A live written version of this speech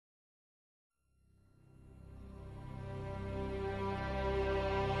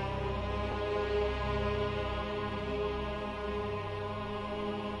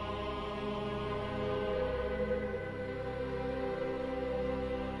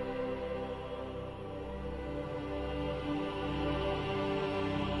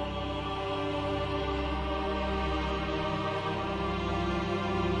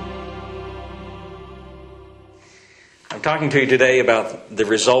I'm talking to you today about the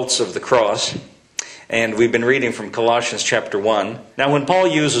results of the cross, and we've been reading from Colossians chapter 1. Now, when Paul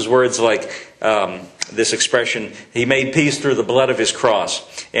uses words like this expression, he made peace through the blood of his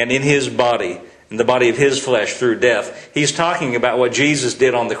cross, and in his body, in the body of his flesh through death, he's talking about what Jesus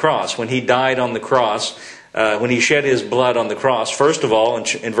did on the cross. When he died on the cross, when he shed his blood on the cross, first of all,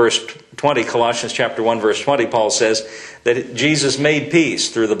 in verse 20, Colossians chapter 1, verse 20, Paul says that Jesus made peace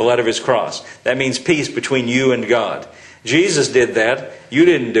through the blood of his cross. That means peace between you and God. Jesus did that. You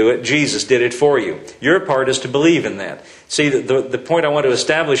didn't do it. Jesus did it for you. Your part is to believe in that. See, the point I want to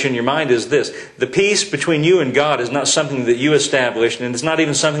establish in your mind is this. The peace between you and God is not something that you established, and it's not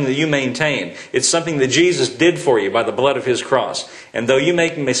even something that you maintain. It's something that Jesus did for you by the blood of his cross. And though you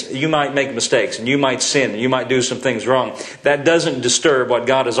might make mistakes, and you might sin, and you might do some things wrong, that doesn't disturb what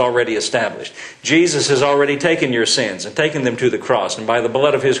God has already established. Jesus has already taken your sins and taken them to the cross. And by the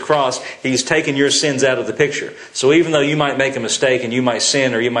blood of his cross, he's taken your sins out of the picture. So even though you might make a mistake and you might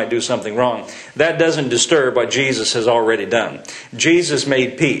sin or you might do something wrong, that doesn't disturb what Jesus has already done. Jesus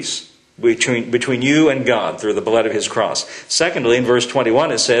made peace between you and God through the blood of his cross. Secondly, in verse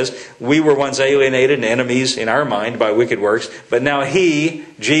 21 it says, we were once alienated and enemies in our mind by wicked works, but now he,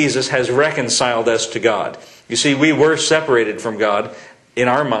 Jesus, has reconciled us to God. You see, we were separated from God in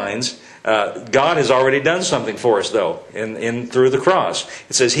our minds. God has already done something for us, though, through the cross.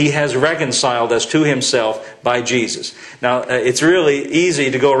 It says he has reconciled us to himself by Jesus. Now, it's really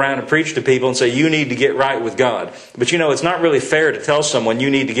easy to go around and preach to people and say, you need to get right with God. But you know, it's not really fair to tell someone you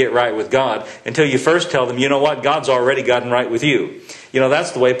need to get right with God until you first tell them, you know what, God's already gotten right with you. You know,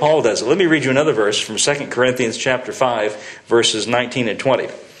 that's the way Paul does it. Let me read you another verse from 2 Corinthians chapter 5, verses 19 and 20.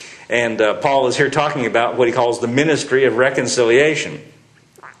 And Paul is here talking about what he calls the ministry of reconciliation.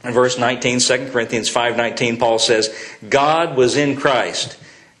 In verse 19, 2 Corinthians 5:19, Paul says, God was in Christ.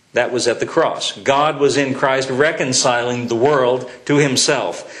 That was at the cross. God was in Christ reconciling the world to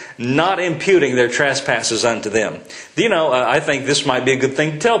himself, not imputing their trespasses unto them. You know, I think this might be a good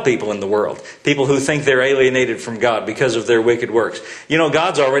thing to tell people in the world. People who think they're alienated from God because of their wicked works. You know,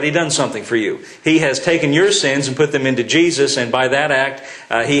 God's already done something for you. He has taken your sins and put them into Jesus, and by that act,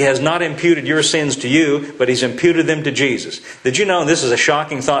 he has not imputed your sins to you, but he's imputed them to Jesus. Did you know, and this is a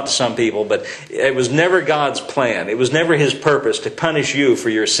shocking thought to some people, but it was never God's plan. It was never his purpose to punish you for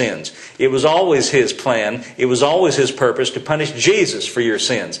your sins. It was always his plan. It was always his purpose to punish Jesus for your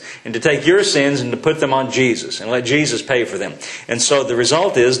sins, and to take your sins and to put them on Jesus and let Jesus pay for them. And so the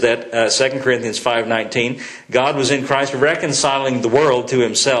result is that 2 Corinthians 5:19, God was in Christ reconciling the world to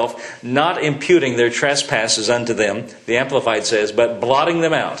himself, not imputing their trespasses unto them, the Amplified says, but blotting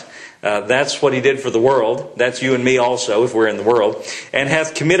them out. That's what he did for the world. That's you and me also, if we're in the world. And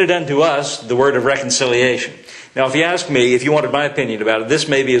hath committed unto us the word of reconciliation. Now, if you ask me, if you wanted my opinion about it, this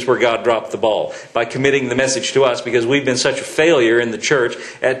maybe is where God dropped the ball by committing the message to us, because we've been such a failure in the church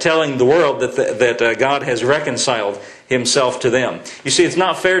at telling the world that God has reconciled himself to them. You see, it's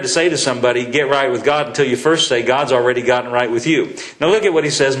not fair to say to somebody, get right with God, until you first say, God's already gotten right with you. Now look at what he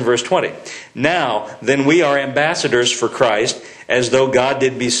says in verse 20. Now, then we are ambassadors for Christ, as though God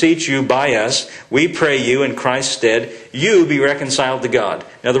did beseech you by us. We pray you in Christ's stead, you be reconciled to God.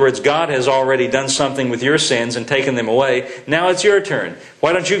 In other words, God has already done something with your sins and taken them away. Now it's your turn.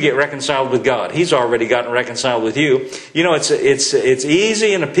 Why don't you get reconciled with God? He's already gotten reconciled with you. You know, it's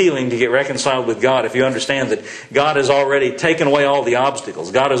easy and appealing to get reconciled with God if you understand that God has already taken away all the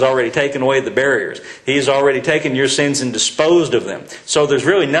obstacles. God has already taken away the barriers. He has already taken your sins and disposed of them. So there's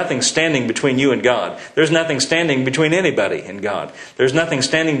really nothing standing between you and God. There's nothing standing between anybody and God. There's nothing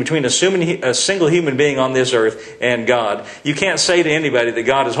standing between a single human being on this earth and God. You can't say to anybody that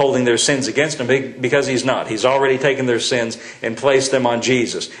God is holding their sins against them, because he's not. He's already taken their sins and placed them on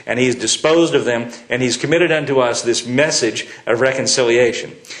Jesus. And he's disposed of them, and he's committed unto us this message of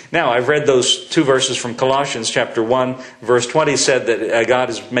reconciliation. Now, I've read those two verses from Colossians chapter 1. Verse 20 said that God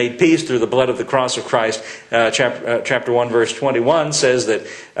has made peace through the blood of the cross of Christ. Chapter 1 verse 21 says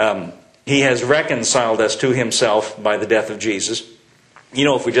that he has reconciled us to himself by the death of Jesus. You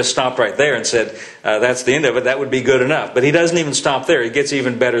know, if we just stopped right there and said, that's the end of it, that would be good enough. But he doesn't even stop there. He gets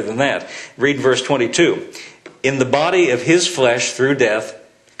even better than that. Read verse 22. In the body of his flesh through death,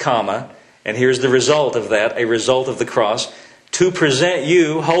 comma, and here's the result of that, a result of the cross, to present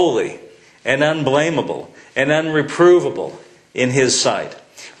you holy and unblameable and unreprovable in his sight.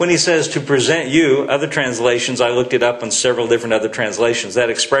 When he says to present you, other translations, I looked it up on several different other translations.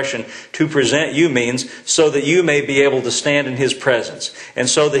 That expression, to present you, means so that you may be able to stand in his presence and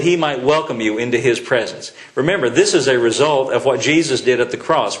so that he might welcome you into his presence. Remember, this is a result of what Jesus did at the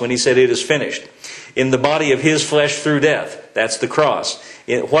cross when he said it is finished. In the body of his flesh through death. That's the cross.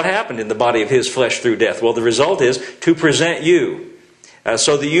 What happened in the body of his flesh through death? Well, the result is to present you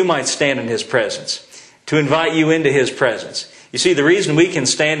so that you might stand in his presence. To invite you into his presence. You see, the reason we can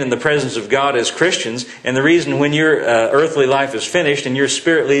stand in the presence of God as Christians, and the reason when your earthly life is finished and your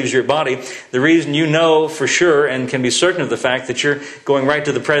spirit leaves your body, the reason you know for sure and can be certain of the fact that you're going right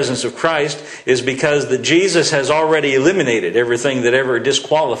to the presence of Christ is because that Jesus has already eliminated everything that ever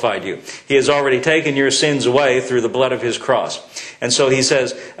disqualified you. He has already taken your sins away through the blood of his cross. And so he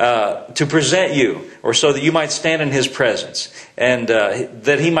says, to present you, or so that you might stand in his presence, and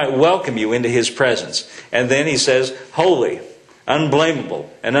that he might welcome you into his presence. And then he says, holy, unblameable,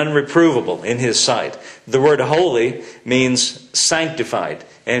 and unreprovable in his sight. The word holy means sanctified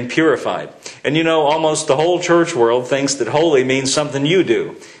and purified. And you know, almost the whole church world thinks that holy means something you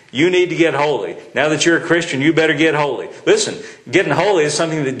do. You need to get holy. Now that you're a Christian, you better get holy. Listen, getting holy is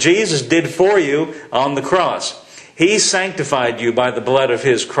something that Jesus did for you on the cross. He sanctified you by the blood of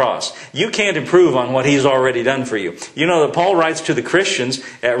his cross. You can't improve on what he's already done for you. You know that Paul writes to the Christians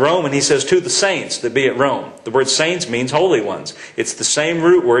at Rome, and he says, to the saints that be at Rome. The word saints means holy ones. It's the same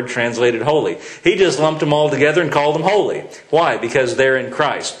root word translated holy. He just lumped them all together and called them holy. Why? Because they're in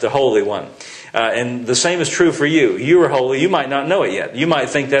Christ, the Holy One. And the same is true for you. You are holy. You might not know it yet. You might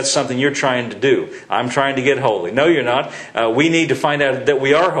think that's something you're trying to do. I'm trying to get holy. No, you're not. We need to find out that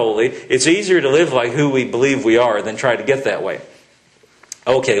we are holy. It's easier to live like who we believe we are than try to get that way.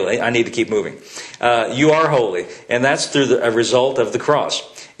 Okay, I need to keep moving. You are holy, and that's through a result of the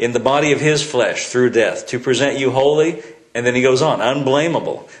cross. In the body of his flesh through death, to present you holy. And then he goes on,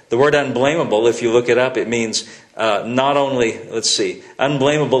 unblameable. The word unblameable, if you look it up, it means not only,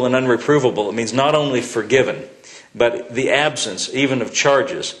 unblameable and unreprovable. It means not only forgiven, but the absence even of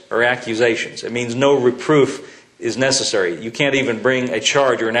charges or accusations. It means no reproof is necessary. You can't even bring a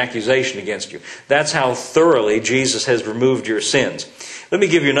charge or an accusation against you. That's how thoroughly Jesus has removed your sins. Let me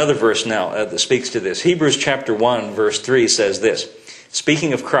give you another verse now that speaks to this. Hebrews chapter 1, verse 3 says this.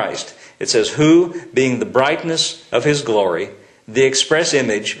 Speaking of Christ, it says, who, being the brightness of his glory, the express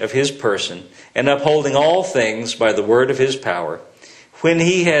image of his person, and upholding all things by the word of his power, when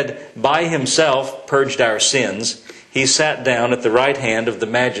he had by himself purged our sins, he sat down at the right hand of the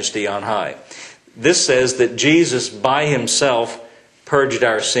majesty on high. This says that Jesus by himself purged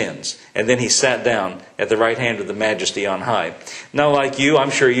our sins, and then he sat down at the right hand of the majesty on high. Now, like you, I'm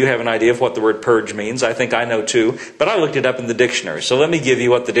sure you have an idea of what the word purge means. I think I know too, but I looked it up in the dictionary. So let me give you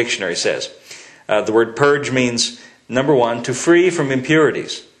what the dictionary says. The word purge means, number one, to free from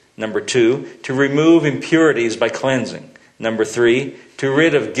impurities. Number two, to remove impurities by cleansing. Number three, to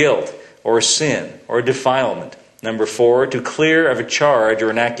rid of guilt or sin or defilement. Number four, to clear of a charge or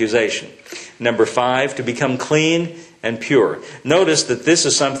an accusation. Number five, to become clean and pure. Notice that this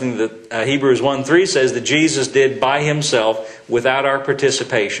is something that Hebrews 1:3 says that Jesus did by himself without our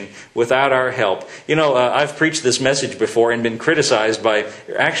participation, without our help. You know, I've preached this message before and been criticized by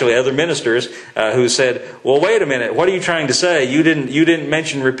actually other ministers who said, well, wait a minute, what are you trying to say? You didn't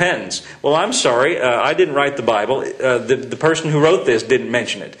mention repentance. Well, I'm sorry, I didn't write the Bible. The person who wrote this didn't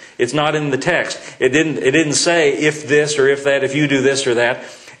mention it. It's not in the text. It didn't say if this or if that, if you do this or that.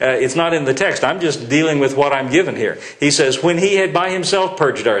 It's not in the text. I'm just dealing with what I'm given here. He says, when he had by himself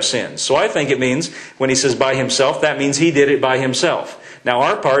purged our sins. So I think it means, when he says by himself, that means he did it by himself. Now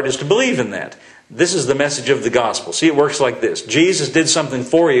our part is to believe in that. This is the message of the gospel. See, it works like this. Jesus did something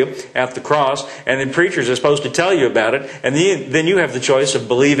for you at the cross, and then preachers are supposed to tell you about it, and then you have the choice of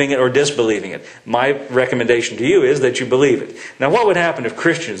believing it or disbelieving it. My recommendation to you is that you believe it. Now, what would happen if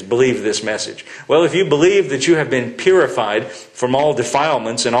Christians believed this message? Well, if you believe that you have been purified from all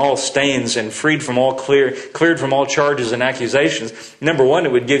defilements and all stains and cleared from all charges and accusations, number one,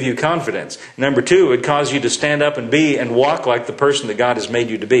 it would give you confidence. Number two, it would cause you to stand up and be and walk like the person that God has made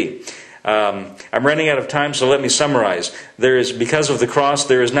you to be. I'm running out of time, so let me summarize. Because of the cross,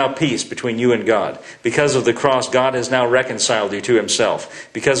 there is now peace between you and God. Because of the cross, God has now reconciled you to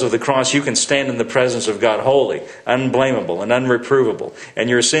himself. Because of the cross, you can stand in the presence of God holy, unblameable, and unreprovable. And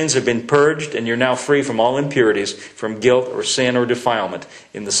your sins have been purged, and you're now free from all impurities, from guilt or sin or defilement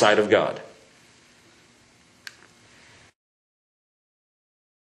in the sight of God.